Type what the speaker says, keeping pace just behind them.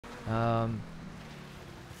Hi.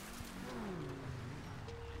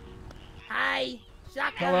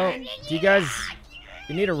 Hello. Do you guys...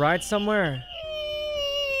 You need a ride somewhere?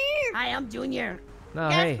 Hi, I'm Junior. No,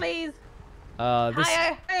 Yes, hey. please. This...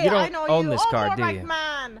 Hey, you don't I know own you. this car, do like you?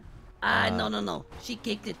 Man. No. She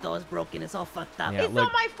kicked it though. It's broken. It's all fucked up. Yeah, It's look,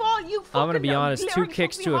 not my fault. You fucking I'm gonna be honest. 2 literally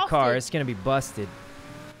kicks took to me a car, hostage. it's gonna be busted.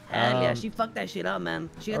 Hell yeah, she fucked that shit up, man.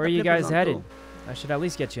 She got Where are the you flippers guys on, headed? too. I should at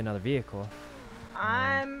least get you another vehicle.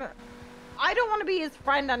 I don't want to be his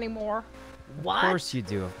friend anymore. What? Of course you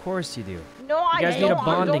do. Of course you do. No, I You guys don't. need a I'm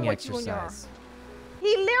bonding done with Junior. exercise. He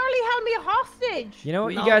literally held me hostage. You know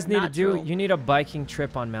what No, you guys need to not do? true. You need a biking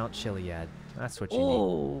trip on Mount Chiliad. That's what you need.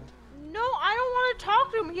 Oh. No, I don't want to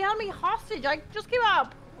talk to him. He held me hostage. I just came out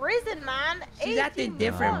of prison, man. She's acting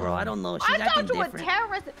different, bro. I don't know. She's I acting talked to different. a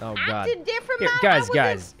terrorist. Oh God. Acting different, Here, man.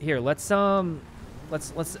 guys. Here, let's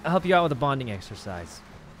help you out with a bonding exercise.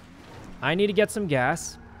 I need to get some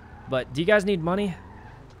gas, but do you guys need money?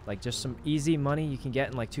 Like just some easy money you can get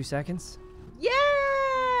in like 2 seconds? Yeah,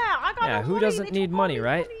 I got Yeah, no who money. doesn't They need took all money, my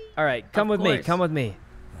right? money. All right, come with me. course. Come with me.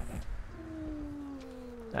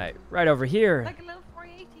 All right, right over here. Like a little free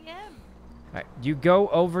ATM. All right, you go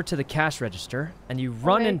over to the cash register and you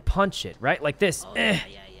run Okay. and punch it, right? Like this. Oh, Eh.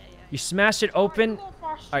 yeah. You smash it open. All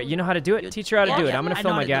All right, you know how to do it? Teach her how to do it. I'm going to I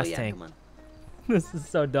fill know my how to do gas it, yeah, tank. come on. This is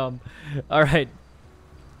so dumb. All right.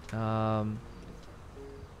 How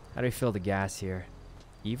do we fill the gas here?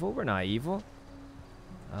 Evil? We're not evil.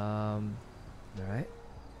 All right.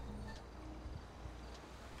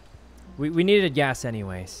 We needed gas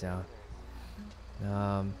anyway, so.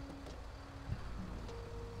 Oh.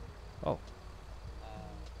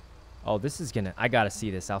 Oh, this is gonna. I gotta see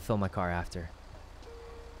this. I'll fill my car after.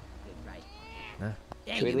 Right. Huh?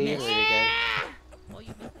 Dang, Should we you leave missed. or are we good? Oh, you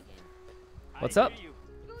missed again. What's up?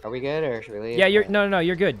 Are we good or should we leave? Yeah, you're no,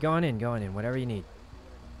 you're good. Go on in, whatever you need.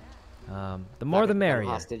 The more the merrier.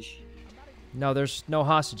 Hostage. No, there's no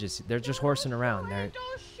hostages. They're just horsing around. They're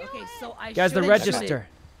Okay, so I guys, the shouldn't shoot register.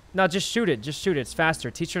 No, just shoot it. Just shoot it. It's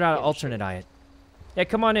faster. Teach her how to alternate eye it. Yeah,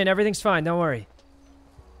 come on in. Everything's fine. Don't worry.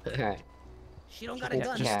 Alright. She don't got a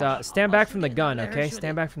gun. Just stand back from the gun, okay?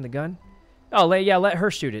 Stand back from the gun. Oh, let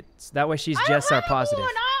her shoot it. So that way she's just our positive. I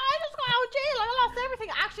just got out of jail. I lost everything.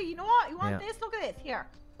 Actually, you know what? You want Yeah. this? Look at this. Here.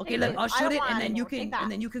 Okay, Take look, this. I'll I shoot don't it, want and then you anymore. Take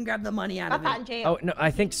that. can grab the money out Got of that it. in jail. Oh no, I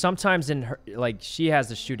think sometimes in her, like she has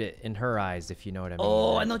to shoot it in her eyes, if you know what I mean.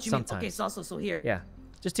 Oh, like, I know what you sometimes. mean. Okay, so here. Yeah,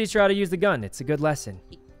 just teach her how to use the gun. It's a good lesson.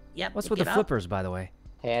 Yep. What's pick with the it up. flippers, by the way?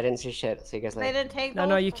 Hey, I didn't see shit. See you guys They later. didn't take No,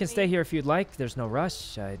 those you from can me. stay here if you'd like. There's no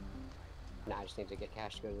rush. Nah, I just need to get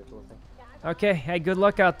cash to go to the tool thing. Okay, hey, good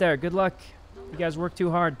luck out there. Good luck. You guys work too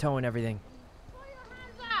hard towing everything. Put your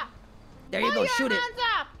hands up. There you Put go. your Shoot it. hands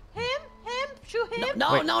up. Him, shoot him.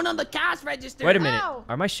 Wait. No, the cash register. Wait a minute. Ow.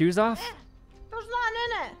 Are my shoes off? There's nothing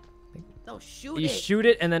in it. No, shoot You it. shoot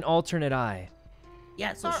it and then alternate eye.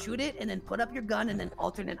 Yeah, so shoot it and then put up your gun and then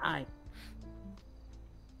alternate eye.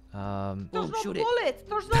 There's Boom, no shoot it. bullets.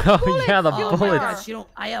 There's no Oh, bullets. yeah, the Oh my bullets. God, she don't.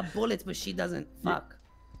 I have bullets, but she doesn't. Fuck.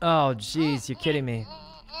 Oh, jeez, you're kidding me.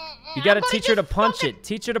 You gotta teach her to punch it.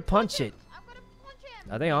 Teach her to punch it. I'm gonna punch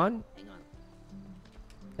him. Are they on? Hang on.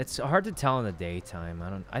 It's hard to tell in the daytime.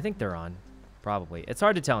 I think they're on. Probably. It's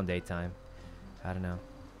hard to tell in daytime. I don't know.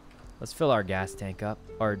 Let's fill our gas tank up.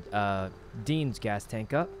 Or Dean's gas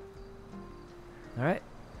tank up. Alright.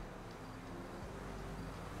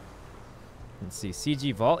 Let's see.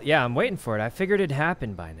 CG Vault. Yeah, I'm waiting for it. I figured it'd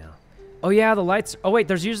happen by now. Oh yeah, the lights. Oh wait,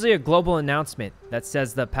 there's usually a global announcement that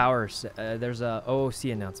says the power. There's a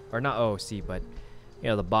OOC announcement, or not OOC, but you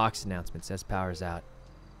know the box announcement says power's out.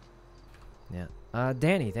 Yeah.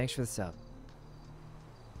 Danny, thanks for the sub.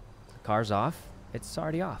 The car's off. It's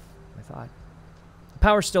already off. I thought. The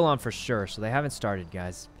power's still on for sure, so they haven't started,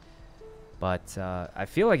 guys. But I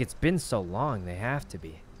feel like it's been so long. They have to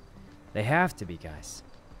be. They have to be, guys.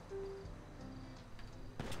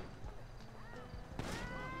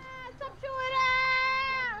 Stop shooting.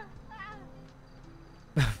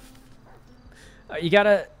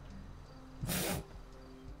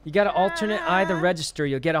 You gotta alternate eye the register.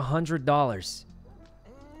 You'll get $100.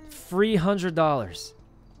 Free $100.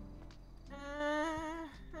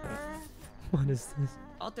 What is this?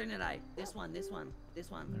 Alternate eye. This one. All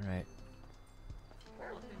right.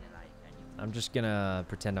 Alternate eye. And you I'm just gonna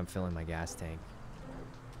pretend I'm filling my gas tank.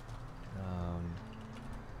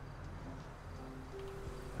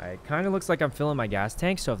 Alright, kind of looks like I'm filling my gas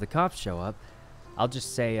tank, so if the cops show up, I'll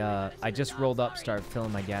just say, I just rolled up, start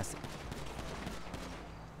filling my gas.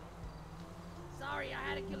 Sorry, I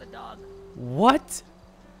had to kill a dog. What?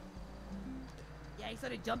 Yeah, he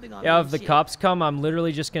started jumping on me. Yeah, if and the shit. cops come, I'm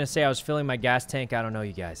literally just gonna say I was filling my gas tank. I don't know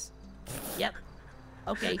you guys. Yep.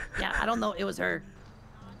 Okay, yeah, I don't know. It was her.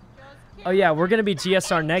 Oh yeah, we're gonna be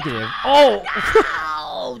GSR negative. Oh!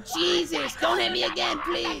 Oh, Jesus. Don't hit me again,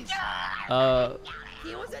 please.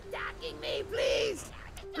 He was attacking me, please.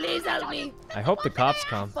 Please help me. I hope the cops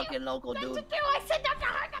come. Fucking local dude. I said not to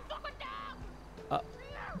hurt the fucking dog.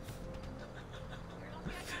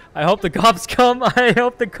 I hope the cops come. I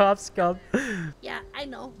hope the cops come. Yeah, I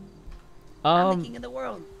know. I'm the king Um, of the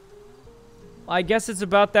world. I guess it's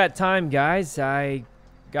about that time, guys. I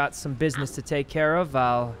got some business to take care of.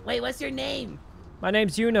 Wait, what's your name? My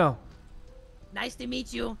name's Yuno. Nice to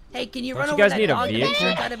meet you. Hey, can you Don't run you over guys that need a dog to make vehicle? sure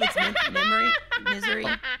it's out of its misery?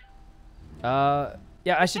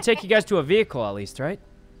 Yeah, I should take you guys to a vehicle at least, right?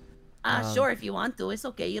 Sure, if you want to. It's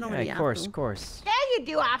okay. You don't Yeah, really of have course, to. of course. Yeah, you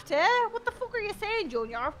do have to. What the fuck are you saying,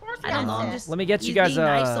 Junior? Of course you I don't know. have I'm to. just. Let me get you he's guys being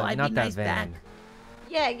nice, so I'd not be that nice van. back.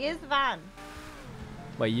 Yeah, use the van.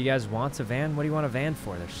 Wait, you guys want a van? What do you want a van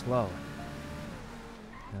for? They're slow.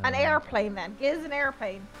 An airplane then. Give us an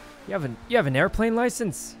airplane. You have an airplane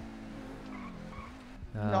license?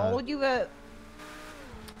 No, you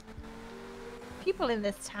people in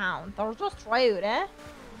this town, they're just rude, eh?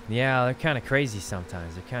 Yeah, they're kind of crazy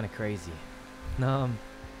sometimes. They're kind of crazy. All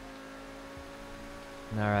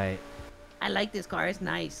right. I like this car. It's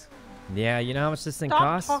nice. Yeah, you know how much this thing Stop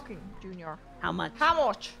costs? talking, Junior. How much? How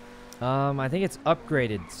much? I think it's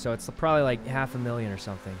upgraded, so it's probably like $500,000 or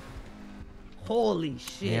something. Holy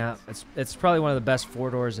shit. Yeah, it's probably one of the best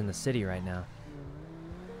 4-doors in the city right now.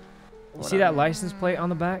 You Hold see on. that license plate on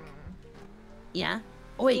the back? Yeah.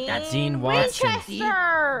 Oh, wait, that's Dean Watson.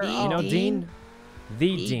 Winchester. Dean. You know Dean?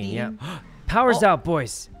 The The Dean, yeah. Dean. Power's Oh. out,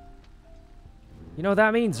 boys. You know what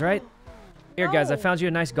that means, right? Here, guys, I No. found you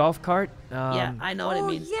a nice golf cart. Yeah, I know what it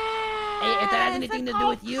means. Yeah. Hey, if that has anything to do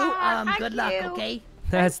with you, good luck, you. okay?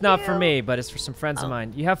 That's not for you. me, but it's for some friends of Oh.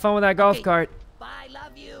 mine. You have fun with that golf Okay. cart. Bye,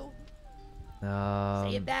 love you.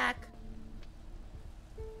 Say it back.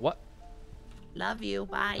 What? Love you.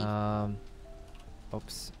 Bye.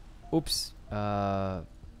 Oops.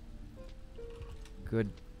 Good.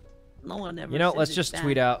 No one ever You know, says let's it's just bad.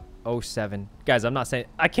 tweet out 07. Guys, I'm not saying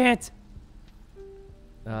I can't.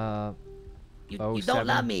 You 07. don't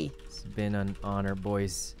love me. It's been an honor,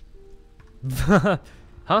 boys. Huh?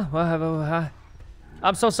 What?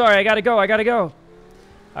 I'm so sorry. I gotta go. All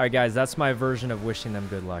right, guys. That's my version of wishing them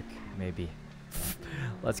good luck. Maybe.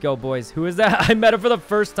 Let's go, boys. Who is that? I met him for the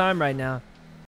first time right now.